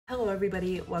Hello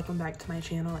everybody, welcome back to my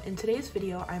channel. In today's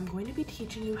video, I'm going to be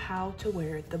teaching you how to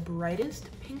wear the brightest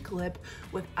pink lip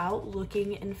without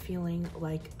looking and feeling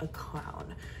like a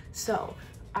clown. So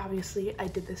obviously I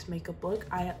did this makeup look.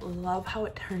 I love how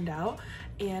it turned out,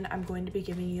 and I'm going to be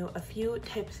giving you a few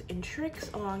tips and tricks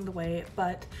along the way,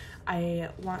 but I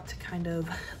want to kind of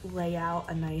lay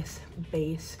out a nice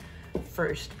base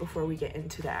first before we get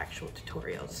into the actual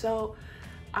tutorial. So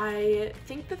I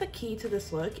think that the key to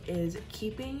this look is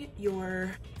keeping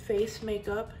your face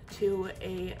makeup to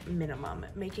a minimum,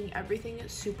 making everything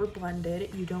super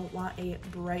blended. You don't want a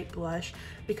bright blush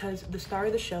because the star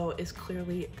of the show is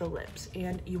clearly the lips,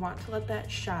 and you want to let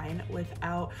that shine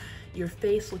without your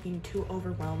face looking too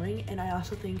overwhelming. And I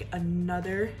also think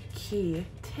another key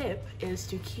tip is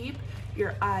to keep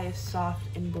your eyes soft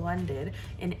and blended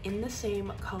and in the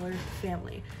same color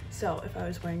family. So if I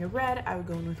was wearing a red, I would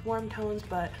go in with warm tones,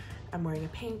 but I'm wearing a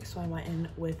pink, so I went in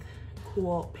with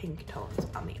cool pink tones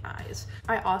on the eyes.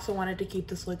 I also wanted to keep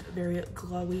this look very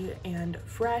glowy and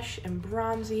fresh and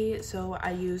bronzy, so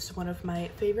I used one of my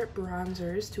favorite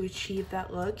bronzers to achieve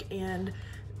that look, and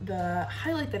the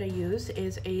highlight that I used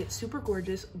is a super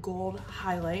gorgeous gold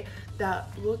highlight that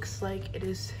looks like it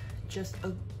is just a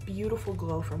beautiful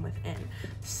glow from within.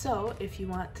 So if you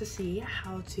want to see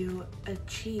how to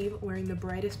achieve wearing the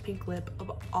brightest pink lip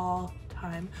of all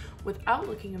time without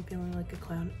looking and feeling like a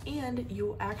clown, and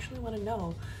you actually want to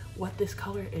know what this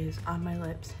color is on my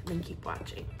lips, then keep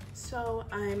watching. So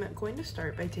I'm going to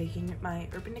start by taking my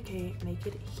Urban Decay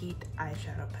Naked Heat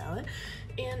eyeshadow palette,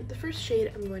 and the first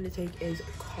shade I'm going to take is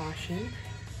Caution,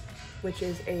 which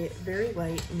is a very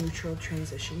light neutral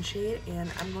transition shade, and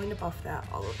I'm going to buff that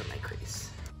all over my crease.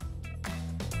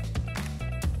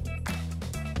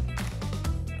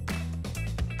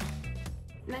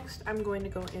 Next, I'm going to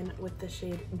go in with the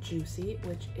shade Juicy,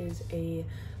 which is a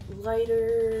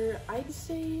lighter, I'd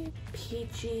say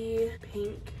peachy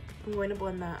pink. I'm going to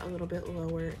blend that a little bit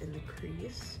lower in the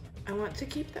crease. I want to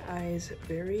keep the eyes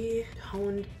very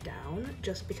toned down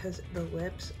just because the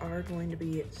lips are going to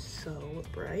be so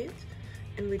bright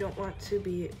and we don't want to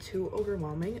be too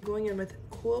overwhelming. Going in with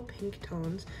cool pink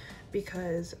tones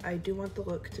because I do want the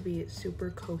look to be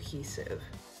super cohesive.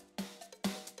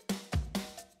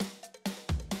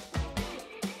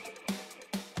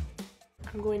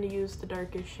 I'm going to use the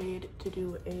darkest shade to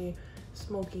do a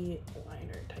smoky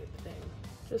liner type thing,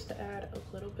 just to add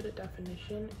a little bit of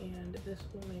definition, and this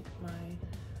will make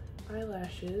my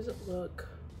eyelashes look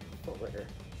fuller.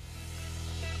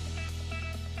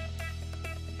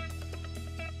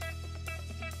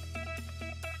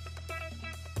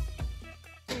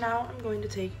 Now I'm going to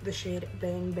take the shade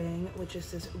Bang Bang, which is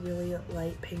this really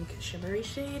light pink shimmery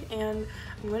shade, and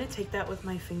I'm going to take that with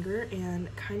my finger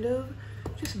and kind of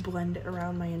just blend it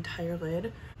around my entire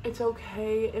lid. It's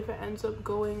okay if it ends up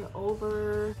going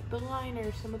over the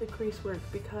liner, some of the crease work,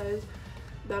 because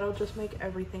that'll just make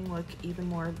everything look even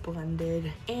more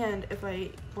blended. And if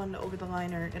I blend over the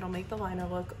liner, it'll make the liner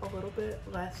look a little bit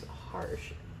less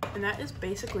harsh. And that is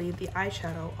basically the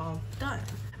eyeshadow all done.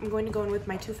 I'm going to go in with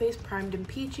my Too Faced Primed and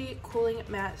Peachy Cooling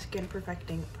Matte Skin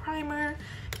Perfecting Primer,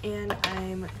 and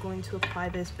I'm going to apply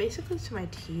this basically to my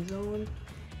T-zone.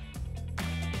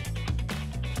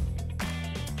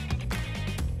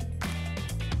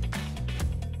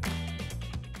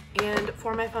 And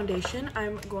for my foundation,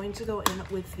 I'm going to go in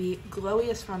with the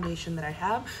glowiest foundation that I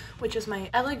have, which is my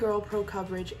LA Girl Pro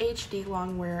Coverage HD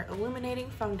Longwear Illuminating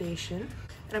Foundation.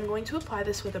 And I'm going to apply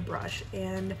this with a brush.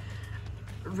 And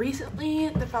recently,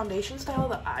 the foundation style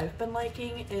that I've been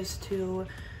liking is to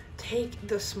take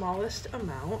the smallest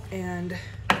amount and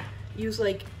use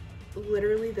like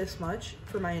literally this much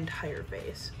for my entire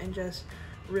face and just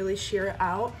really sheer it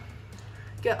out.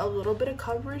 Get a little bit of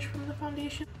coverage from the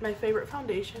foundation. My favorite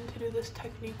foundation to do this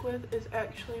technique with is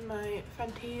actually my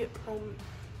Fenty Pro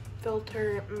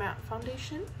Filter Matte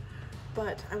Foundation,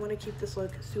 but I want to keep this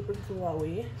look super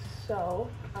glowy, so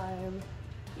I'm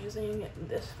using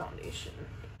this foundation.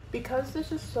 Because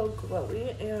this is so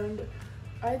glowy and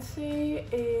I'd say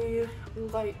a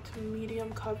light to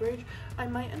medium coverage, I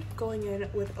might end up going in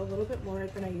with a little bit more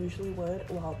than I usually would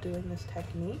while doing this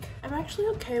technique. I'm actually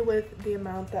okay with the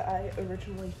amount that I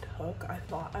originally took. I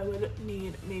thought I would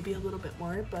need maybe a little bit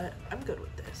more, but I'm good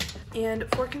with this. And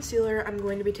for concealer, I'm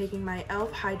going to be taking my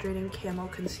e.l.f. Hydrating Camo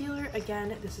Concealer.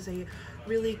 Again, this is a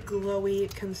really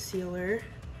glowy concealer,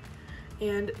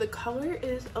 and the color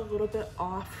is a little bit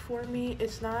off for me.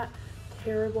 It's not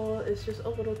terrible, it's just a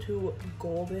little too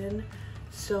golden,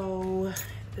 so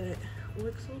it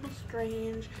looks a little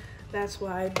strange. That's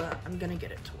why, but I'm gonna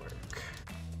get it to work.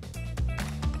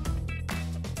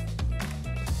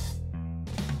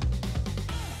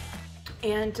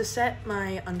 And to set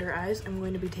my under eyes, I'm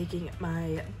going to be taking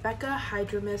my Becca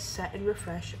Hydra Mist Set and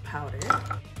Refresh powder.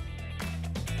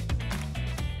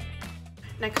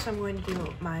 Next, I'm going to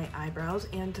do my eyebrows,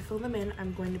 and to fill them in,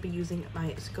 I'm going to be using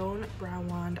my Spon Brow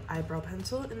Wand eyebrow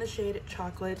pencil in the shade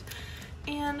Chocolate.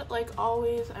 And like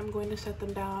always, I'm going to set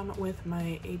them down with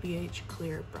my ABH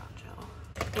Clear Brow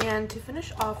Gel. And to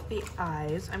finish off the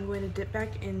eyes, I'm going to dip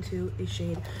back into the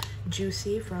shade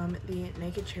Juicy from the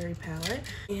Naked Cherry palette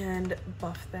and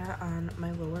buff that on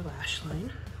my lower lash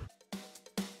line.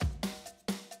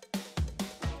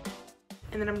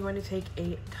 And then I'm going to take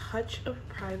a touch of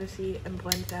Privacy and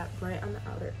blend that right on the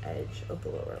outer edge of the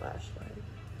lower lash line,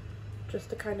 just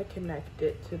to kind of connect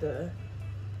it to the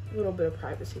little bit of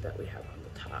privacy that we have on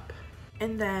the top.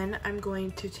 And then I'm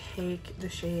going to take the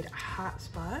shade Hot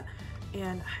Spot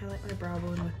and highlight my brow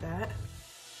bone with that.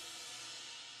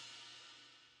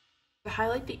 To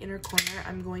highlight the inner corner,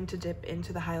 I'm going to dip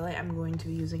into the highlight I'm going to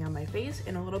be using on my face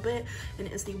in a little bit, and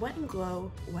it's the Wet n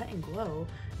Glow.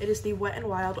 It is the Wet n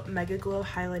Wild Mega Glow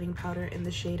highlighting powder in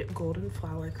the shade Golden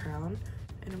Flower Crown,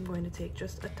 and I'm going to take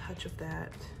just a touch of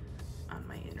that on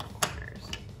my inner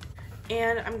corners.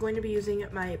 And I'm going to be using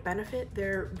my Benefit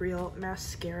They're Real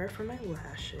mascara for my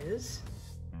lashes.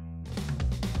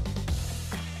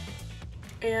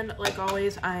 And like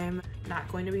always, I'm not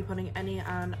going to be putting any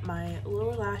on my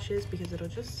lower lashes because it'll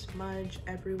just smudge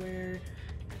everywhere.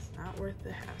 It's not worth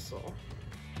the hassle.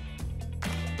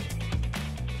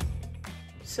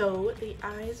 So the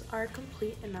eyes are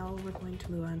complete, and now we're going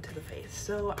to move on to the face.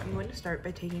 So I'm going to start by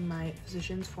taking my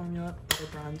Physicians Formula Butter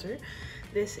Bronzer.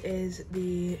 This is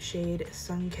the shade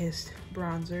Sunkissed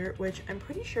Bronzer, which I'm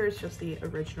pretty sure is just the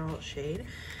original shade.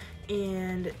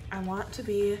 And I want to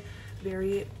be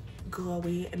very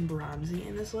glowy and bronzy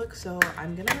in this look, so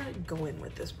I'm gonna go in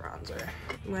with this bronzer.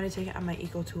 I'm gonna take it on my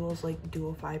Eco Tools like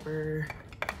dual fiber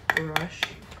brush.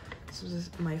 This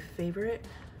is my favorite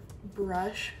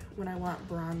brush when I want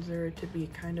bronzer to be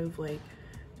kind of like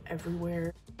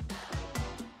everywhere.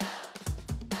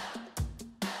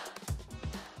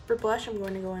 For blush, I'm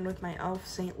going to go in with my e.l.f.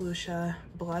 St. Lucia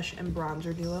blush and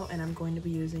bronzer duo, and I'm going to be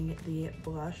using the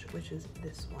blush, which is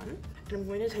this one. And I'm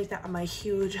going to take that on my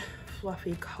huge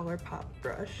fluffy ColourPop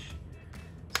brush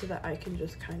so that I can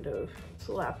just kind of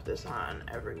slap this on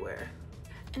everywhere.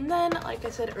 And then, like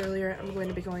I said earlier, I'm going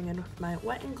to be going in with my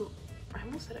Wet n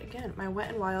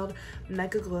Wild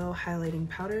Mega Glow highlighting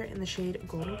powder in the shade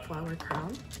Golden Flower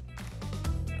Crown.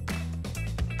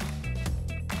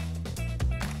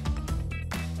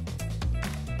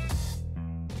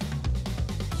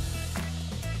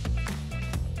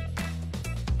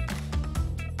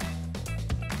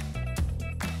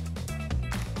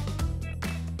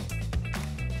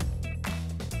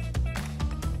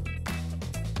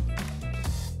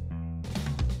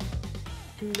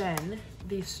 And then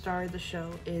the star of the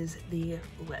show is the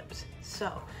lips.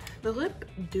 So the lip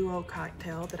duo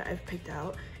cocktail that I've picked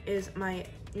out is my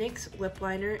NYX lip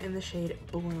liner in the shade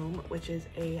Bloom, which is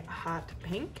a hot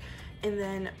pink, and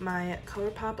then my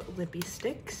ColourPop lippy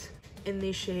sticks in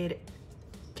the shade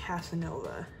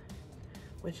Casanova,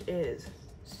 which is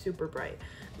super bright.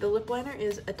 The lip liner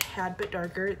is a tad bit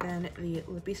darker than the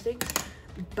lippy sticks,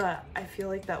 but I feel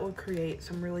like that will create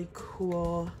some really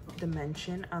cool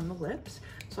dimension on the lips.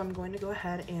 So I'm going to go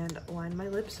ahead and line my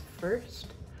lips first.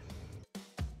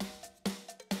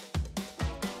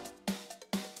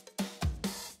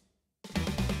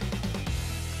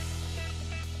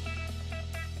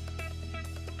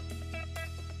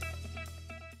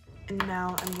 And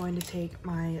now I'm going to take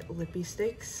my lippy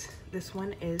sticks. This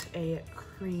one is a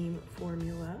cream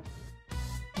formula.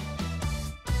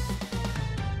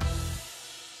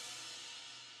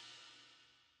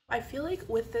 I feel like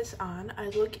with this on, I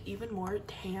look even more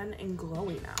tan and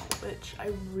glowy now, which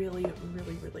I really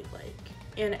like.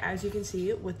 And as you can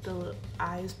see, with the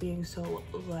eyes being so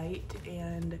light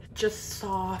and just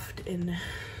soft and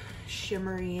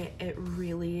shimmery, it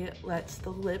really lets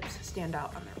the lips stand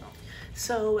out on their own.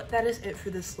 So that is it for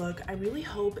this look. I really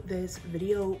hope this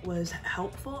video was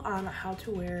helpful on how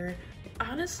to wear,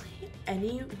 honestly,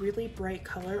 any really bright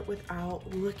color without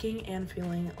looking and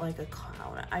feeling like a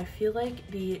clown. I feel like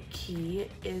the key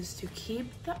is to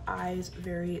keep the eyes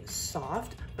very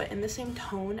soft, but in the same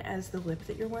tone as the lip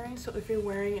that you're wearing. So if you're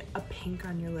wearing a pink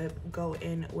on your lip, go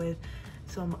in with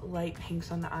some light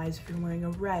pinks on the eyes. If you're wearing a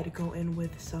red, go in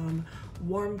with some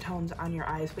warm tones on your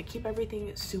eyes, but keep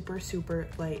everything super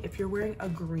light. If you're wearing a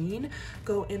green,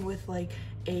 go in with like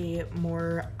a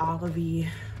more olivey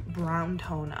brown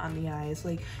tone on the eyes.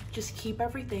 Like, just keep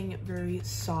everything very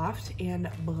soft and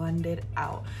blended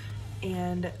out.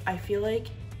 And I feel like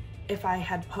if I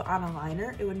had put on a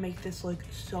liner, it would make this look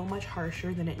so much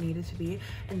harsher than it needed to be,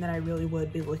 and then I really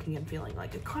would be looking and feeling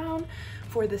like a clown.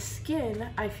 For the skin,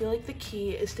 I feel like the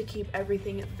key is to keep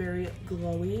everything very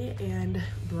glowy and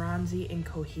bronzy and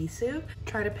cohesive.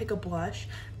 Try to pick a blush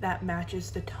that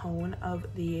matches the tone of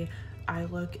the eye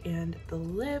look and the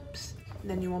lips,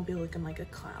 then you won't be looking like a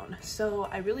clown. So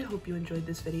I really hope you enjoyed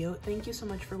this video. Thank you so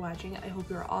much for watching. I hope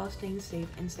you're all staying safe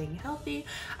and staying healthy.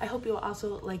 I hope you'll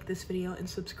also like this video and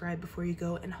subscribe before you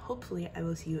go, and hopefully I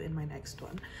will see you in my next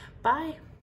one. Bye.